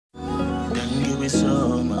with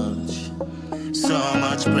so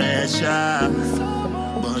much pressure,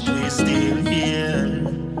 but we still here.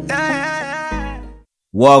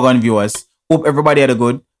 Welcome viewers, hope everybody had a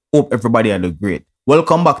good, hope everybody had a great.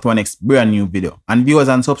 Welcome back to our next brand new video. And viewers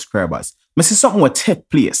and subscribers, I see something will take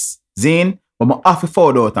place, Zane, but I have to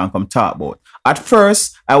forward out and come talk about. At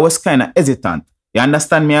first, I was kind of hesitant. You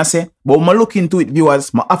understand me, I say? But when I look into it,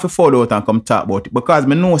 viewers, I have to forward out and come talk about it. Because I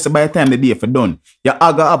know by the time the day for done, you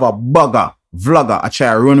have a bugger, vlogger, I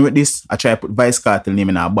try to run with this, I try to put vybz Kartel name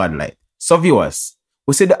in a bad light. So viewers,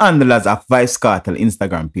 we see the handlers of vybz Kartel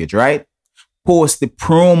Instagram page, right? Post the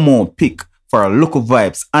promo pic for a local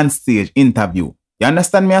vybz and stage interview. You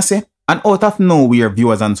understand me, I say? And out of nowhere,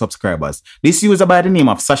 viewers and subscribers, this user by the name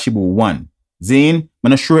of Sashibu1. Zane, I'm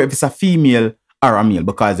not sure if it's a female or a male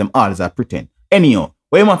because them all are pretend. Anyhow,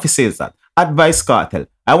 what you want to say is that at vybz Kartel,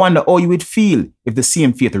 I wonder how you would feel if the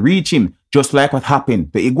same fate reach him, just like what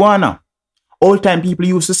happened to Iguana. Old time people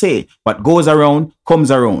used to say, what goes around,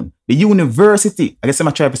 comes around. The university, I guess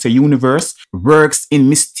I'm trying to say universe, works in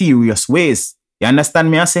mysterious ways. You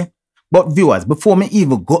understand me, I say? But viewers, before me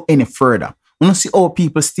even go any further, you know see how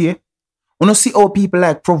people stay? You know see how people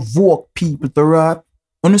like provoke people to rap?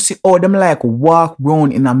 You know see how them like walk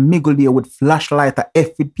around in a middle there with flashlight to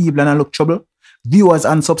F with people and I look trouble? Viewers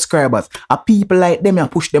and subscribers, a people like them, you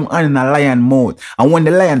push them on in a lion mouth. And when the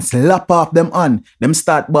lion slap off them on, them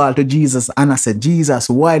start bawl to Jesus. And I said, Jesus,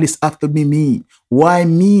 why this have to be me? Why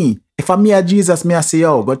me? If I'm me a Jesus, me I say,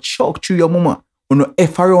 yo, go choke through your mama. You know,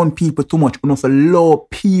 if around people too much, you know, for low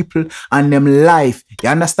people and them life. You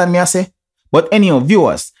understand me I say? But anyhow,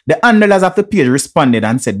 viewers, the handlers of the page responded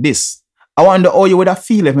and said this. I wonder how you would have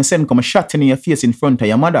feel if me send come a shot in your face in front of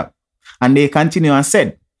your mother. And they continue and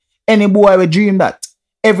said, any boy will dream that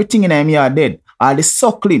everything in him are dead. All the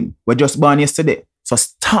suckling were just born yesterday. So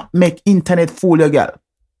stop make internet fool your girl.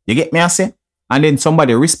 You get me I say? And then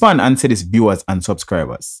somebody respond and say this, viewers and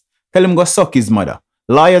subscribers. Tell him go suck his mother.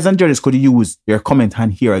 Lawyers and judges could use your comment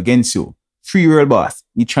and hear against you. Free real boss,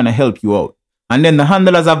 he trying to help you out. And then the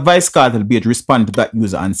handlers of vybz Kartel page respond to that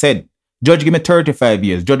user and said, Judge give me 35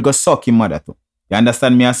 years. Judge go suck his mother too. You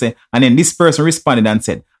understand me I say? And then this person responded and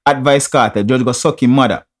said, at vybz Kartel, judge go suck his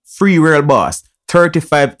mother. Free real boss,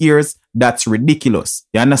 35 years, that's ridiculous.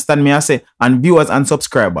 You understand me I say? And viewers and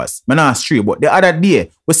subscribers, I'm not straight, but the other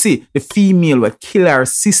day, we see the female will kill her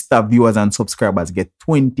sister, viewers and subscribers get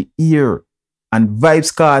 20 years. And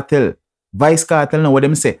vybz Kartel, know what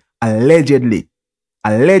them say? Allegedly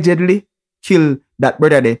kill that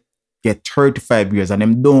brother there, get 35 years and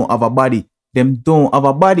them don't have a body.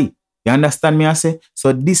 You understand me I say?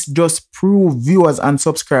 So this just prove viewers and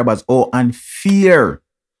subscribers how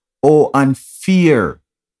unfair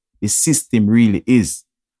the system really is.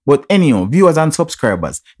 But anyhow, viewers and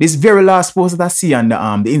subscribers, this very last post that I see on the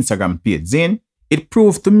Instagram page, Zane, it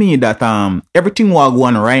proved to me that everything will go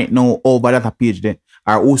on right now over that page there,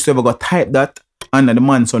 or whosoever got type that under the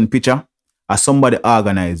man's son picture, or somebody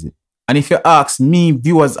organize it. And if you ask me,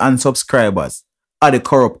 viewers and subscribers, are the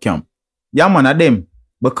corrupt camp? Yeah man, are them.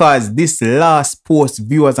 Because this last post,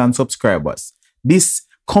 viewers and subscribers, this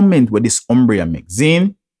comment with this Umbria make,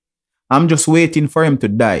 Zane, I'm just waiting for him to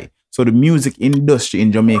die so the music industry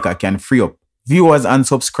in Jamaica can free up. Viewers and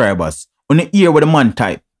subscribers, on the ear where the man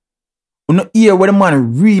type. On the ear where the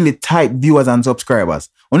man really type, viewers and subscribers.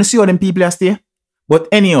 On the see how them people are stay? But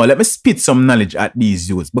anyhow, let me spit some knowledge at these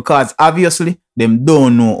youths because obviously them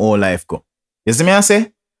don't know how life go. You see me I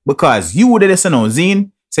say? Because you would listen now,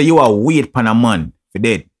 Zine, say you are wait pan a man for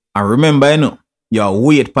dead. And remember, you know, you are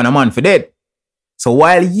wait pan a man for dead. So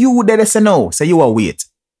while you dead listen now, say you are wait.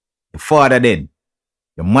 Your father dead,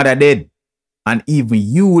 your mother dead, and even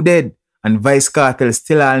you dead. And vybz Kartel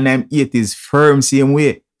still all them 80s firm same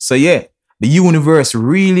way. So yeah, the universe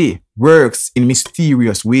really works in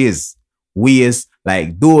mysterious ways. Ways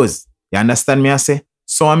like those. You understand me I say?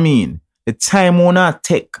 So I mean, the time will not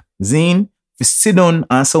take, Zane, to sit down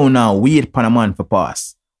and so now wait for a man for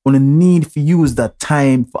pass. You need to use that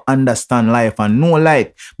time to understand life and know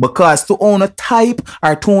life. Because to own a type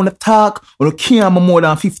or to own a talk, you can't be more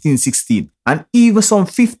than 15, 16. And even some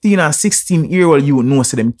 15 and 16-year-old you know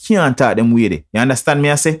so them can't talk them way. You understand me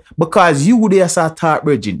I say? Because you there start talk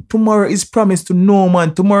virgin. Tomorrow is promised to no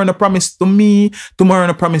man. Tomorrow no promise to me. Tomorrow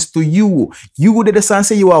no promise to you. You there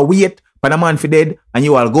say you are wait for the man for dead and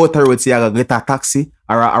you will go to the road say I go get a taxi.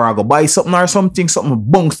 Or I go buy something or something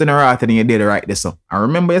bunks in the rat and you dead right there. So I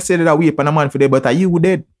remember you said that wait for the man for dead, but are you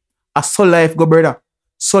dead? I saw life go, brother.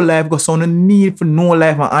 So life go, so no need for know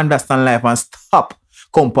life and understand life and stop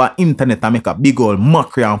come on internet and make a big old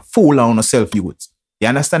mockery and fool on yourself, youths. You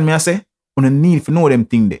understand me I say? You no need to know them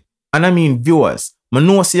thing there. And I mean viewers, I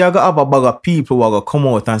know see you have a bag of people who are going to come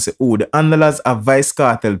out and say, oh, the handlers of Vice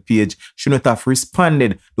Cartel page should not have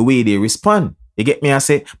responded the way they respond. You get me? I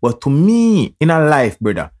say, but to me, in a life,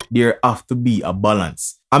 brother, there have to be a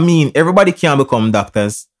balance. I mean, everybody can become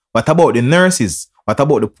doctors. What about the nurses? What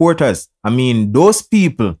about the porters? I mean, those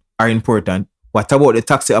people are important. What about the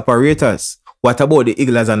taxi operators? What about the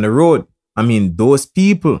igglers on the road? I mean, those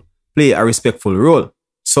people play a respectful role.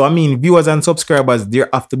 So, I mean, viewers and subscribers, there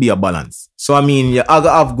have to be a balance. So, I mean, you gotta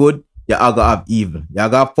have good, you gotta have evil. You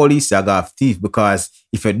gotta have police, you gotta have thief. Because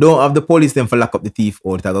if you don't have the police, then for lock up the thief,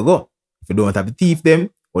 all it gotta go. If you don't have the thief,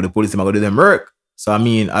 them, or the police, them are gonna do them work. So, I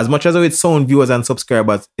mean, as much as it sound viewers and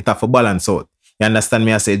subscribers, it have to balance out. You understand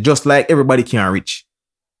me? I say, just like everybody can reach.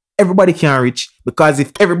 Everybody can reach. Because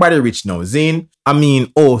if everybody reach now, Zane, I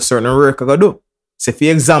mean, oh, certain work I gotta do. So, for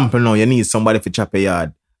example, now, you need somebody for chop a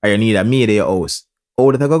yard, or you need a maid at your house.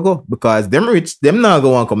 How that I gotta go? Because them rich, them not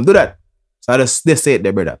gonna come do that. So they say it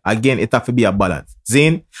there, brother. Again, it have to be a balance.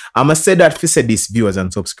 Zane, I'ma say that for say this, viewers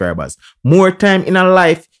and subscribers. More time in a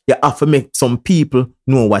life, you have to make some people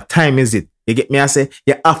know what time is it. You get me? I say,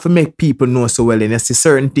 you have to make people know so well, and you see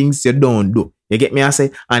certain things you don't do. You get me? I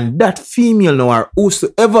say, and that female now, or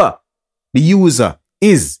whosoever the user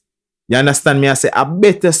is, you understand me? I say, I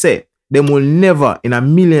better say, them will never in a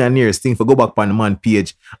million years think for go back on the man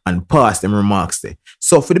page and pass them remarks there.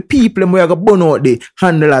 So for the people them who are going to burn out the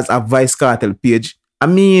handlers of Vice Cartel page, I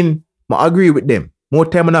mean, I agree with them. More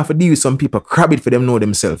time enough to deal with some people, crab it for them know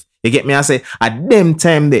themselves. You get me? I say, at them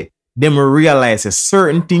time there, them will realize that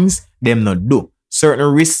certain things, them not do.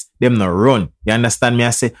 Certain risks, them not run. You understand me? I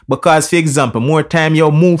say, because for example, more time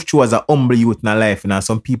you move through as a humble youth in life, and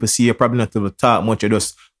some people see you probably not able to talk much, you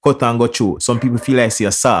just cut and go through. Some people feel like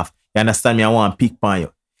you're soft. You understand me? I want to pick on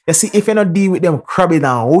you. You see, if you not deal with them crabbing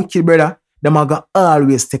and wicked, brother, them are going to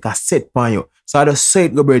always take a set on you. So I just say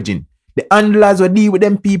it, go, virgin. The handlers will deal with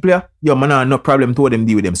them people, yo, man, no problem to them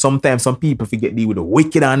deal with them. Sometimes some people forget deal with the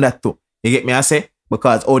wicked and that too. You get me? I say?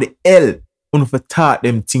 Because all the hell, you for taught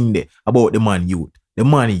them thing there about the man youth. The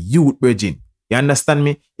man youth, virgin. You understand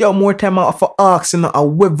me? Yo, more time I for ask, you know,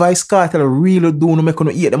 what Vice Cartel really do no make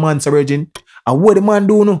you eat the man, so virgin. And what the man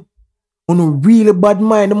do no? You really bad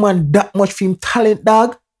mind the man that much for him talent,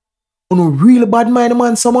 dog. You really bad mind the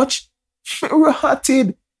man so much.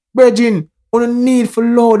 Rotted, virgin. You need for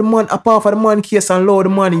load the man apart from the man case and load the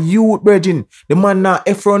man youth, virgin. The man not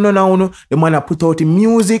effort no now, the man not put out in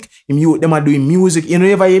music. Him youth, them are doing music. You know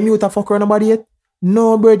ever hear mute a fuck around nobody yet?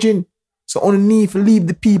 No, virgin. So you need to leave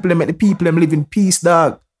the people and make the people them live in peace,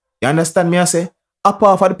 dog. You understand me? I say?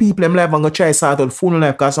 Apart from the people them life and go try sort out phone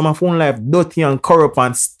life, because some of phone life dirty and corrupt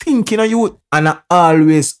and stinking on you. And I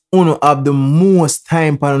always have the most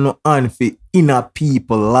time for no hand for inner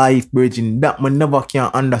people life, virgin. That man never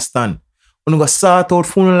can understand. When you go sort out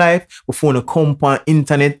phone life, before you come on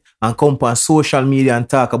internet and come on social media and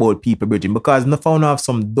talk about people, virgin. Because no found have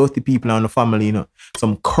some dirty people in the family, you know.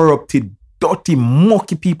 Some corrupted, dirty,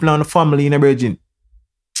 mucky people in the family, you know, virgin.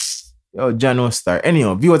 Yo, Jano Star.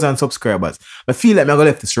 Anyhow, viewers and subscribers, I feel like I'm going to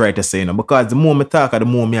left this right to say, you know, because the more I talk, the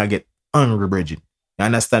more I get angry, virgin. You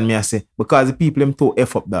understand me? I say? Because the people them too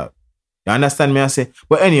F up, dog. You understand me? I say?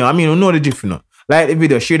 But anyhow, I mean, you know the difference, you know. Like the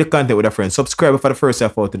video, share the content with a friend, subscribe for the first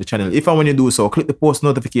time out to the channel. If and when you do so, click the post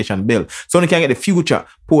notification bell so you can get the future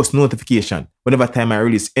post notification whenever time I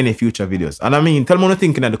release any future videos. And I mean, tell me what you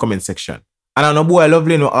think in the comment section. And I know boy, I love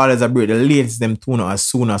you know always break the latest them tune as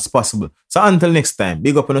soon as possible. So until next time,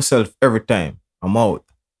 big up on yourself every time. I'm out.